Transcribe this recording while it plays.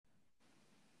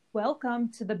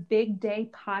Welcome to the Big Day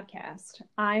Podcast.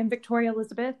 I am Victoria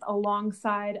Elizabeth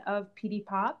alongside of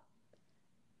Peteyypop,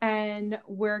 and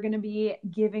we're going to be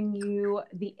giving you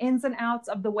the ins and outs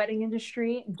of the wedding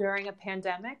industry during a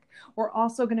pandemic. We're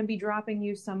also going to be dropping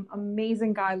you some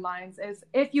amazing guidelines as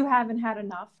if you haven't had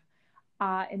enough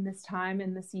in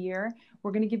this year.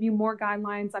 We're going to give you more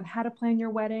guidelines on how to plan your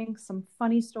wedding, some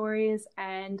funny stories,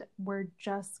 and we're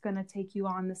just going to take you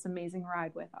on this amazing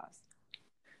ride with us.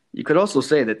 You could also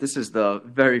say that this is the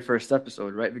very first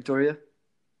episode, right, Victoria?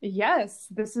 Yes,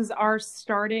 this is our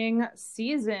starting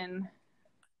season.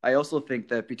 I also think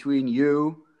that between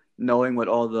you knowing what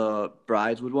all the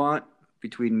brides would want,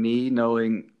 between me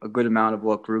knowing a good amount of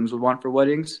what grooms would want for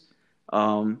weddings,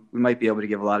 we might be able to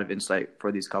give a lot of insight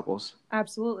for these couples.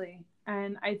 Absolutely.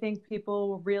 And I think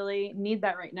people really need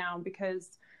that right now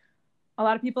because a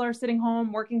lot of people are sitting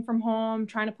home, working from home,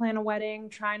 trying to plan a wedding,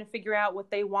 trying to figure out what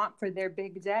they want for their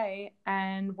big day.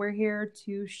 And we're here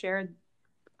to share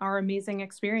our amazing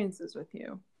experiences with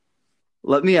you.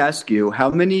 Let me ask you, how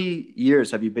many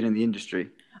years have you been in the industry?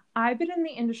 I've been in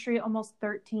the industry almost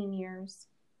 13 years.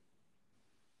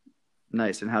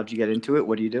 Nice. And how'd you get into it?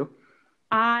 What do you do?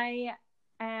 I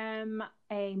am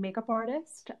a makeup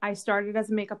artist. I started as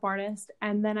a makeup artist,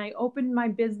 and then I opened my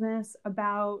business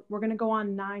we're going to go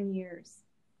on 9 years.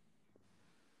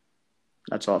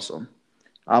 That's awesome.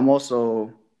 I'm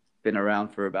also been around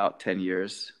for about 10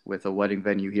 years with a wedding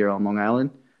venue here on Long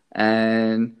Island.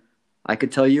 And I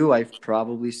could tell you I've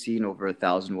probably seen over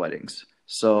 1,000 weddings.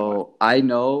 So I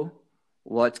know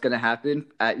what's going to happen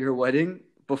at your wedding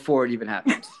before it even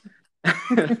happens.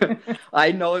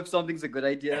 I know if something's a good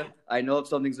idea. I know if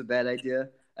something's a bad idea.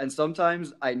 And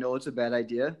sometimes I know it's a bad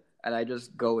idea and I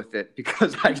just go with it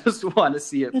because I just want to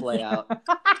see it play out.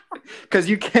 Because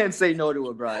you can't say no to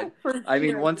a bride. I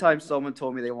mean, one time someone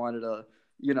told me they wanted to,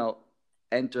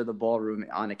 enter the ballroom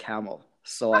on a camel.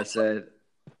 So I said,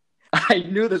 I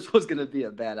knew this was going to be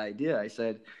a bad idea. I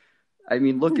said,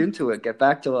 look into it. Get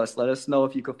back to us. Let us know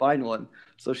if you could find one.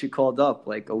 So she called up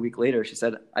like a week later. She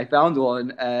said, I found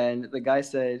one. And the guy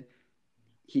said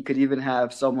he could even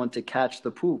have someone to catch the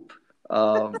poop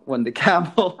when the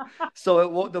camel,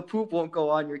 so the poop won't go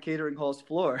on your catering hall's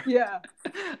floor. Yeah.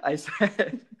 I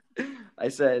said,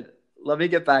 let me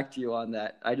get back to you on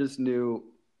that.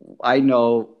 I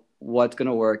know what's going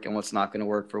to work and what's not going to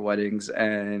work for weddings.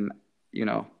 And,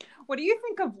 What do you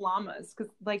think of llamas?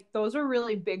 Because those are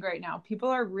really big right now. People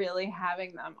are really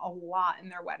having them a lot in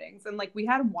their weddings. And we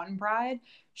had one bride,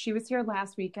 she was here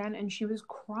last weekend and she was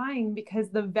crying because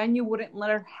the venue wouldn't let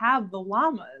her have the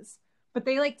llamas. But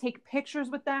they take pictures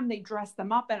with them. They dress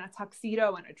them up in a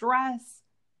tuxedo and a dress.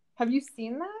 Have you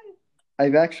seen that?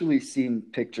 I've actually seen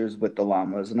pictures with the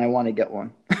llamas and I want to get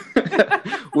one.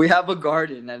 We have a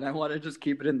garden and I want to just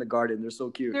keep it in the garden. They're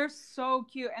so cute. They're so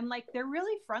cute. And they're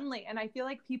really friendly. And I feel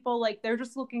like people they're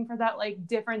just looking for that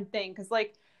different thing. Cause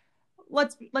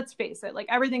let's face it,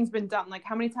 everything's been done.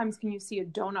 How many times can you see a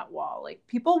donut wall?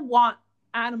 People want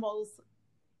animals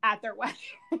at their wedding.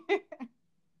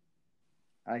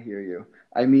 I hear you.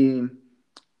 I'm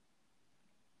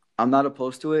not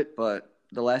opposed to it, but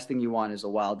the last thing you want is a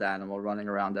wild animal running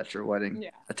around at your wedding,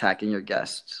 attacking your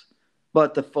guests.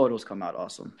 But the photos come out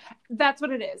awesome. That's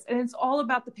what it is. And it's all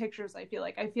about the pictures, I feel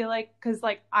like. Because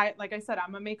I said,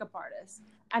 I'm a makeup artist.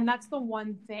 And that's the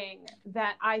one thing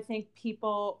that I think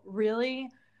people really,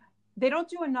 they don't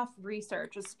do enough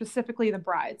research, specifically the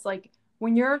brides.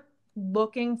 When you're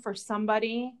looking for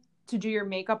somebody to do your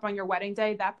makeup on your wedding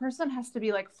day, that person has to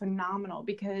be phenomenal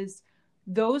because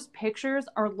those pictures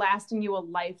are lasting you a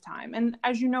lifetime. And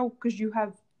as you know, because you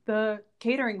have the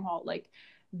catering hall,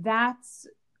 that's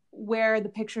where the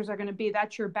pictures are going to be.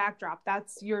 That's your backdrop.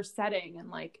 That's your setting.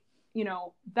 And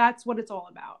that's what it's all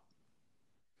about.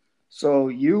 So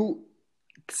you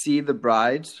see the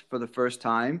brides for the first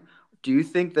time. Do you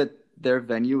think that their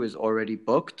venue is already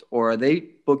booked or are they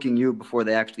booking you before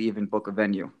they actually even book a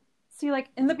venue? See,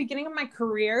 in the beginning of my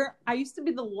career, I used to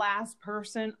be the last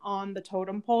person on the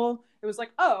totem pole. It was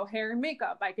hair and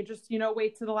makeup. I could just,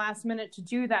 wait to the last minute to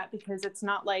do that because it's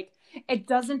not it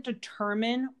doesn't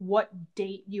determine what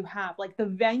date you have. The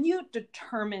venue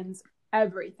determines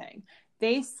everything.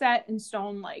 They set in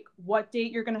stone, what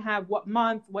date you're going to have, what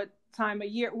month, what time of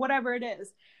year, whatever it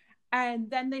is. And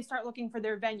then they start looking for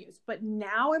their venues. But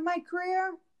now in my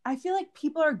career, I feel like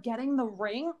people are getting the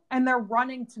ring and they're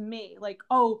running to me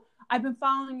oh, I've been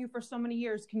following you for so many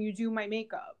years. Can you do my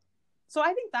makeup? So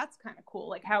I think that's kind of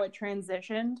cool, how it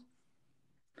transitioned.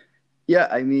 Yeah,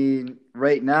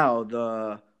 right now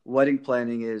the wedding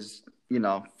planning is,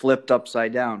 flipped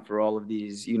upside down for all of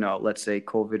these, let's say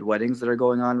COVID weddings that are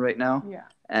going on right now. Yeah.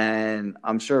 and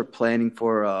I'm sure planning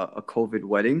for a COVID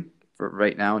wedding for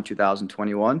right now in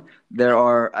 2021, there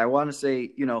are, I want to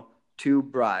say, two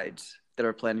brides that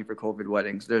are planning for COVID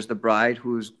weddings. There's the bride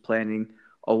who's planning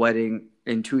a wedding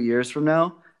in 2 years from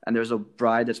now, and there's a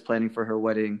bride that's planning for her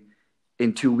wedding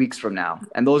in 2 weeks from now.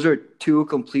 And those are two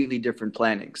completely different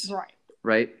plannings, Right.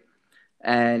 right?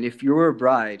 And if you're a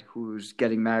bride who's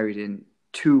getting married in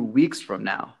 2 weeks from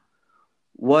now,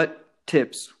 what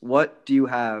tips, what do you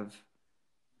have,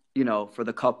 for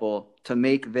the couple to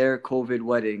make their COVID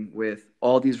wedding with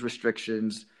all these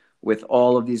restrictions, with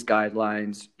all of these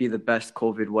guidelines, be the best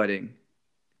COVID wedding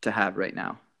to have right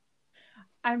now?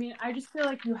 I mean, I just feel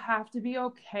like you have to be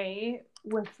okay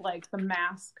with like the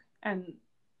mask and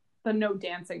the no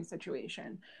dancing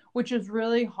situation, which is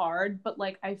really hard. But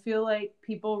like, I feel like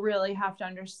people really have to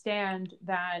understand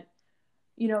that,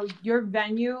 your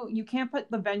venue, you can't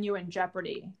put the venue in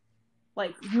jeopardy.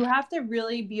 Like, you have to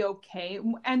really be okay.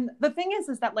 And the thing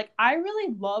is that like, I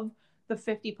really love the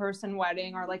 50-person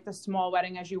wedding, or like the small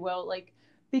wedding, as you will, like,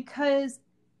 because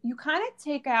you kind of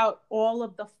take out all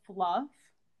of the fluff,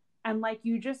 and like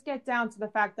you just get down to the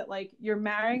fact that like you're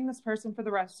marrying this person for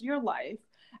the rest of your life,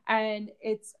 and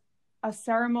it's a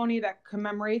ceremony that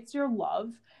commemorates your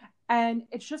love, and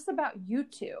it's just about you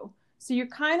two. So you're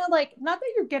kind of like, not that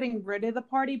you're getting rid of the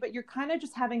party, but you're kind of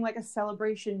just having like a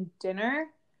celebration dinner.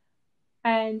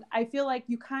 And I feel like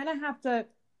you kind of have to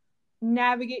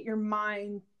navigate your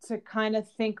mind to kind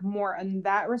of think more in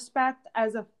that respect,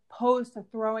 as opposed to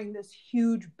throwing this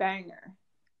huge banger.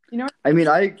 I mean,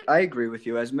 I agree with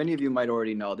you. As many of you might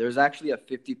already know, there's actually a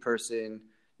 50-person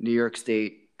New York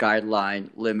State guideline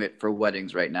limit for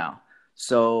weddings right now.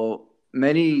 So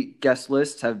many guest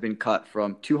lists have been cut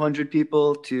from 200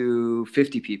 people to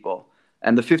 50 people.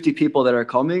 And the 50 people that are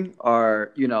coming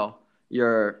are,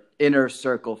 your inner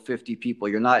circle 50 people.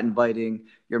 Your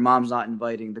mom's not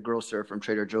inviting the grocer from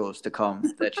Trader Joe's to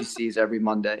come that she sees every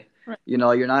Monday. Right.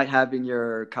 You're not having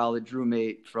your college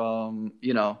roommate from,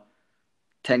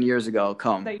 10 years ago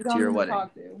come That you to don't your even wedding.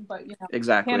 talk to, but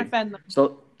Exactly. can't offend them.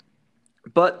 So,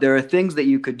 but there are things that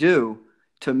you could do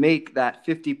to make that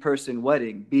 50-person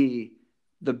wedding be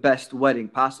the best wedding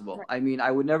possible. Right. I mean,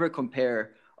 I would never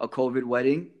compare a COVID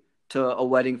wedding to a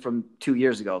wedding from 2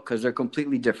 years ago, because they're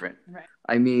completely different. Right.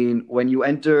 I mean, when you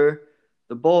enter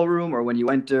the ballroom, or when you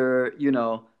enter,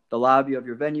 the lobby of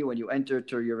your venue, when you enter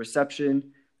to your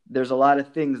reception, there's a lot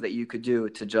of things that you could do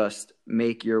to just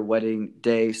make your wedding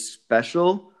day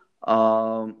special.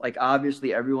 Like,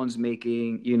 obviously everyone's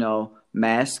making,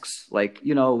 masks, like,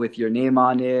 with your name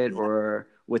on it, or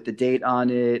with the date on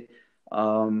it.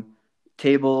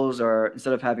 Tables are,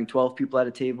 instead of having 12 people at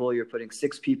a table, you're putting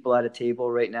 6 people at a table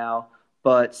right now.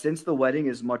 But since the wedding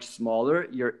is much smaller,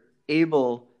 you're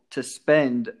able to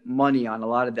spend money on a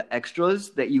lot of the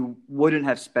extras that you wouldn't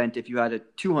have spent if you had a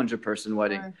 200-person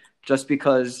wedding. Sure. Just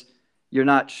because you're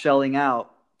not shelling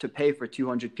out to pay for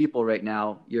 200 people right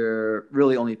now, you're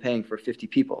really only paying for 50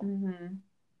 people. Mm-hmm.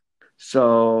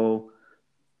 So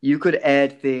you could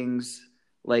add things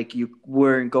like you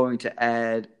weren't going to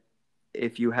add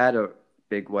if you had a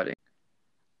big wedding.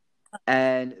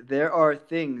 And there are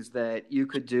things that you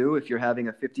could do if you're having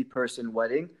a 50-person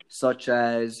wedding, such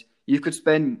as you could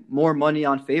spend more money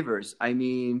on favors. I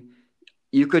mean,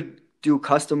 you could do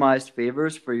customized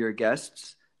favors for your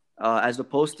guests, as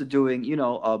opposed to doing,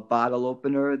 a bottle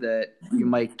opener that you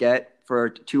might get for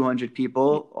 200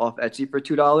 people off Etsy for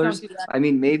 $2. I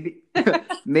mean,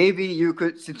 maybe you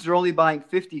could, since you're only buying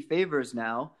 50 favors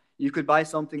now, you could buy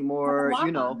something more,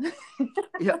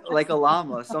 like a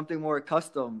llama, something more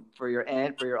custom for your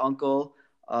aunt, for your uncle.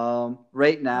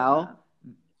 Right now,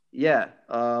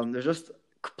 there's just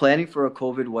planning for a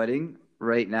COVID wedding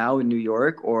right now in New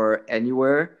York, or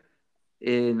anywhere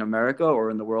in America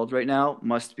or in the world right now,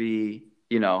 must be,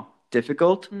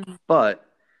 difficult. Mm-hmm. But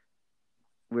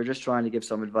we're just trying to give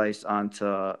some advice on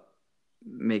to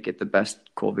make it the best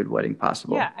COVID wedding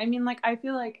possible. Yeah, I mean, like, I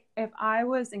feel like if I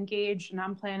was engaged and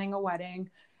I'm planning a wedding,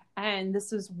 and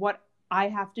this is what I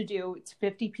have to do, it's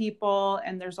 50 people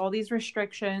and there's all these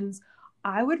restrictions,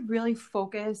 I would really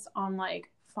focus on like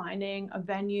finding a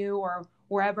venue or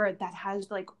wherever that has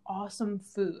like awesome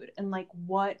food, and like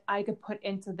what I could put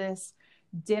into this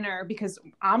dinner, because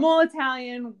I'm all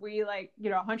Italian. We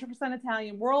 100%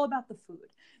 Italian. We're all about the food.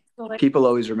 So like, people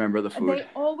always remember the food. They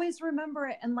always remember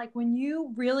it. And like, when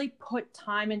you really put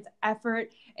time and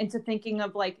effort into thinking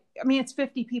of like, I mean, it's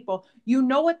 50 people,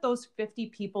 what those 50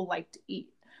 people like to eat.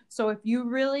 So if you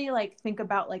really like think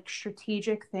about like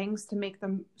strategic things to make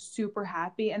them super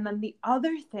happy. And then the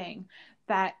other thing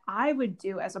that I would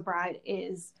do as a bride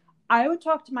is I would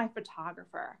talk to my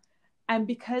photographer. And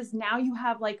because now you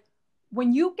have like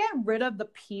when you get rid of the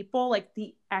people, like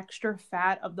the extra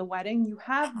fat of the wedding, you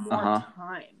have more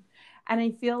time. And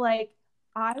I feel like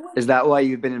Is that why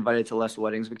you've been invited to less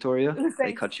weddings, Victoria?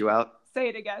 They cut you out? Say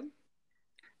it again.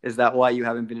 Is that why you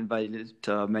haven't been invited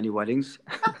to many weddings?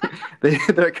 They've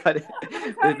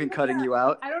been cutting you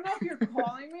out. I don't know if you're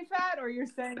calling me fat or you're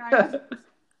saying I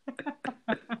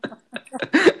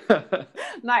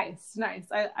Nice.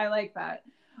 I like that.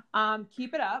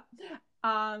 Keep it up.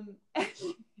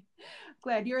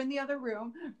 Glad you're in the other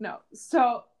room. No.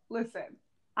 So listen,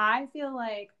 I feel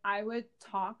like I would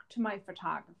talk to my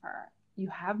photographer. You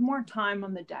have more time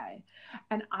on the day.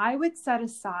 And I would set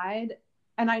aside,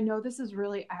 and I know this is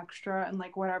really extra and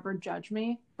like whatever, judge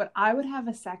me, but I would have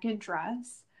a second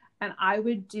dress and I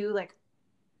would do like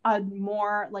a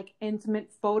more like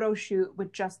intimate photo shoot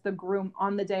with just the groom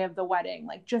on the day of the wedding.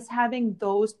 Like just having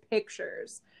those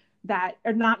pictures that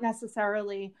are not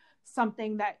necessarily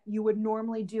something that you would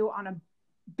normally do on a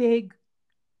big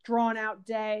drawn out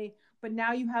day, but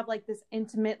now you have like this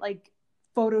intimate like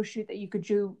photo shoot that you could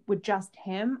do with just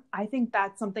him. I think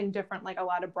that's something different, like a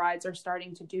lot of brides are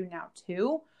starting to do now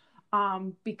too,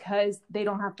 because they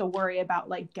don't have to worry about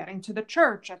like getting to the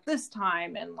church at this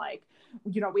time and like,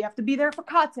 you know, we have to be there for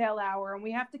cocktail hour and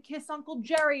we have to kiss Uncle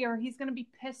Jerry or he's going to be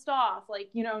pissed off. Like,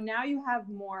 you know, now you have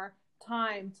more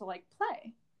time to like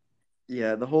play.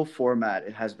 Yeah, the whole format,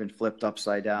 it has been flipped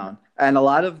upside down. And a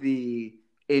lot of the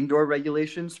indoor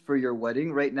regulations for your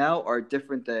wedding right now are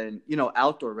different than, you know,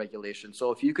 outdoor regulations.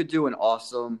 So if you could do an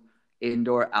awesome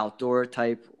indoor outdoor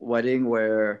type wedding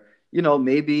where, you know,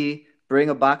 maybe bring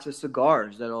a box of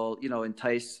cigars that'll, you know,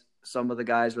 entice some of the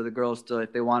guys or the girls to,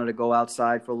 if they wanted to go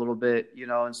outside for a little bit, you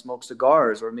know, and smoke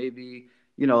cigars, or maybe,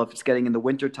 you know, if it's getting in the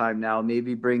winter time now,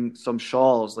 maybe bring some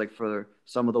shawls like for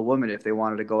some of the women if they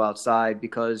wanted to go outside,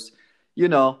 because, you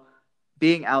know,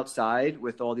 being outside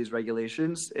with all these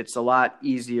regulations, it's a lot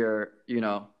easier, you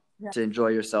know, to enjoy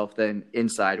yourself than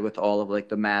inside with all of like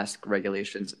the mask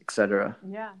regulations, etc.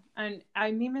 Yeah. And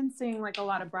I'm even seeing like a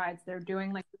lot of brides, they're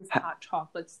doing like these hot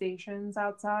chocolate stations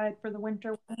outside for the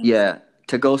winter weddings. Yeah.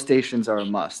 To-go stations are a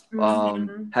must.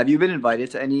 Have you been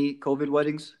invited to any COVID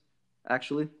weddings,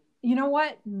 actually? You know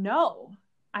what? No,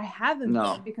 I haven't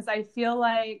been, because I feel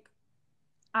like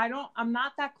I'm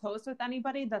not that close with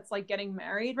anybody that's like getting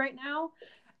married right now.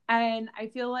 And I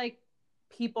feel like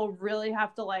people really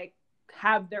have to like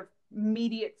have their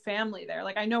immediate family there.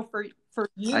 Like I know for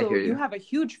you have a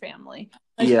huge family.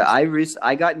 Like, yeah,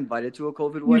 I got invited to a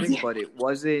COVID wedding, but it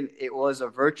was a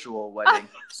virtual wedding.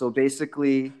 So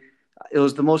basically it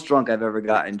was the most drunk I've ever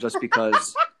gotten, just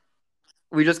because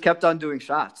we just kept on doing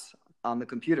shots on the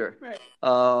computer. Right.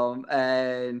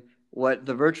 And what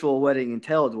the virtual wedding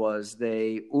entailed was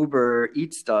they Uber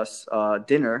Eats us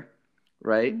dinner,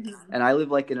 right? Mm-hmm. And I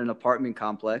live like in an apartment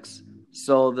complex,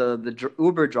 so the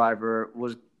Uber driver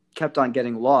kept on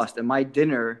getting lost, and my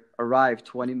dinner arrived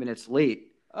 20 minutes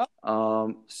late.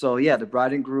 Oh. So yeah, the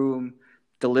bride and groom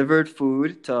delivered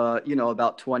food to, you know,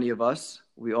 about 20 of us.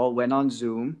 We all went on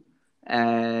Zoom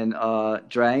and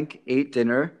drank, ate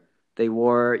dinner. They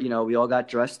wore, you know, we all got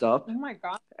dressed up. Oh my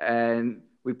God. And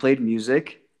we played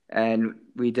music. And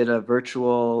we did a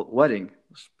virtual wedding.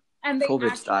 And they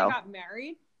COVID style. Got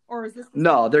married? Or is this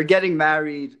No, they're getting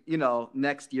married, you know,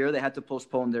 next year. They had to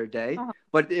postpone their day. Uh-huh.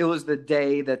 But it was the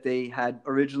day that they had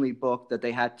originally booked that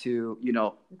they had to, you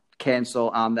know, cancel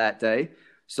on that day.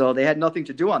 So they had nothing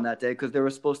to do on that day because they were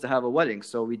supposed to have a wedding.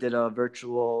 So we did a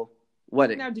virtual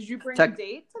wedding. Now, did you bring a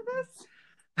date to this?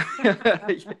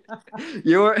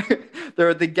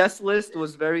 The guest list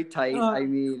was very tight. I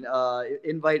mean,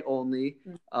 invite only.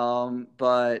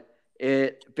 But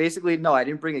it basically, no, I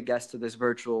didn't bring a guest to this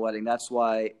virtual wedding. That's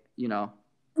why, you know,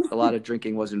 a lot of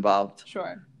drinking was involved.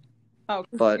 Sure. Oh,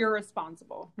 but you're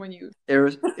responsible when you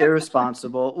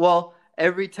irresponsible. Well,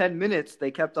 every 10 minutes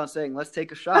they kept on saying, "Let's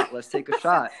take a shot. Let's take a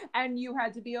shot." And you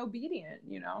had to be obedient,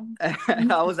 you know.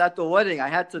 And I was at the wedding. I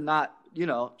had to not, you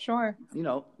know. Sure. You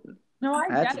know. No, I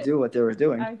had to do what they were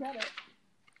doing. I get it.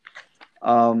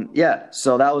 Yeah,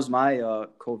 so that was my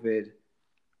COVID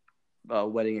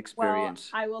wedding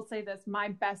experience. Well, I will say this. My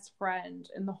best friend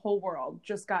in the whole world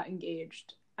just got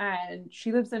engaged, and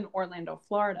she lives in Orlando,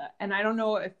 Florida. And I don't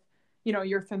know if, you know,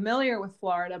 you're familiar with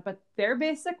Florida, but they're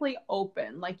basically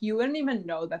open. Like, you wouldn't even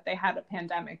know that they had a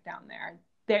pandemic down there.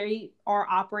 They are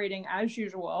operating as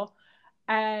usual.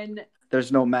 And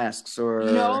there's no masks or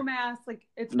like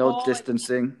it's no all,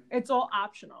 distancing. Like, it's all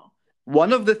optional.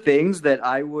 One of the things that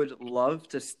I would love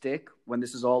to stick when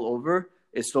this is all over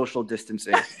is social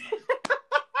distancing.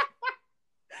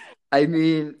 I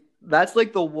mean, that's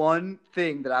like the one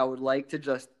thing that I would like to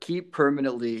just keep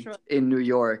permanently in New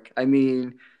York. I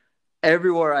mean,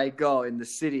 everywhere I go in the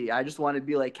city, I just want to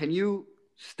be like, can you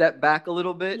step back a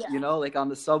little bit, Yeah. like on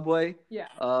the subway? Yeah.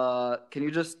 Can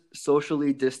you just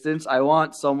socially distance? I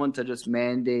want someone to just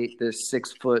mandate this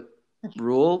 6 foot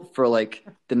rule for like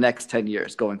the next 10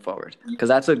 years going forward. Because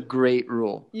that's a great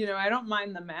rule. I don't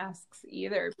mind the masks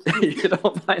either. You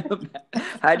don't mind them.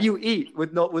 How do you eat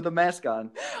with a mask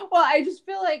on? Well, I just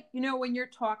feel like, when you're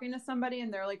talking to somebody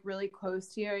and they're like really close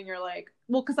to you and you're like,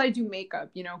 well, because I do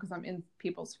makeup, because I'm in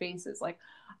people's faces. Like,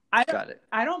 I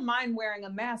don't mind wearing a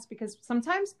mask because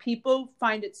sometimes people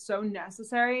find it so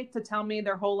necessary to tell me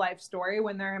their whole life story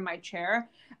when they're in my chair.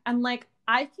 And like,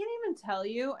 I can't even tell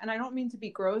you, and I don't mean to be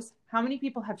gross, how many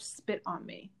people have spit on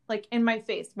me, like in my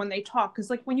face when they talk. Because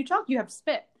like when you talk, you have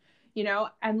spit.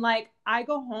 And like I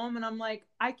go home and I'm like,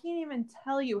 I can't even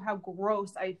tell you how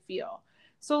gross I feel.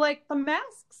 So like the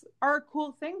masks are a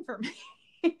cool thing for me.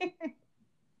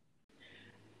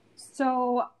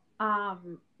 So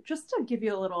just to give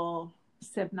you a little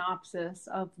synopsis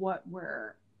of what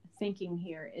we're thinking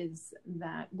here is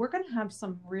that we're going to have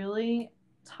some really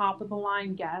top of the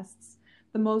line guests,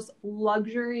 the most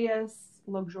luxurious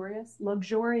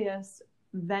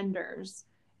vendors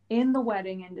in the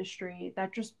wedding industry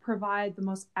that just provide the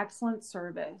most excellent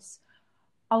service.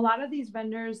 A lot of these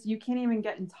vendors you can't even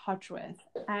get in touch with,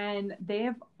 and they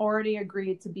have already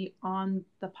agreed to be on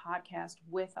the podcast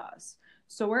with us.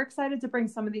 So we're excited to bring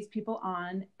some of these people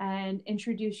on and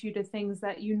introduce you to things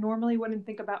that you normally wouldn't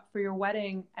think about for your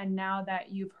wedding. And now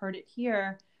that you've heard it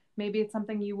here, maybe it's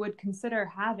something you would consider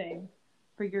having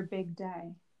for your big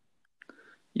day.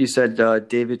 You said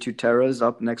David Tutera is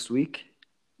up next week?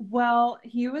 Well,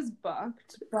 he was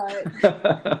booked, but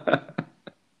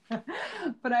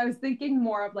but I was thinking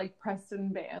more of like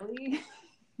Preston Bailey.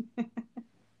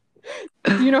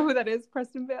 Do you know who that is,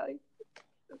 Preston Bailey?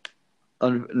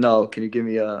 No, can you give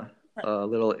me a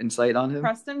little insight on him?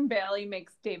 Preston Bailey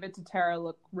makes David Tutera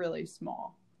look really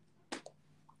small.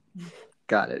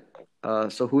 Got it.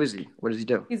 So who is he? What does he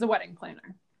do? He's a wedding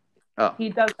planner. Oh, he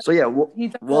does. So yeah,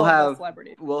 we'll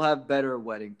have better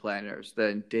wedding planners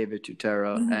than David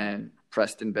Tutera and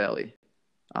Preston Bailey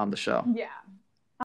on the show. Yeah,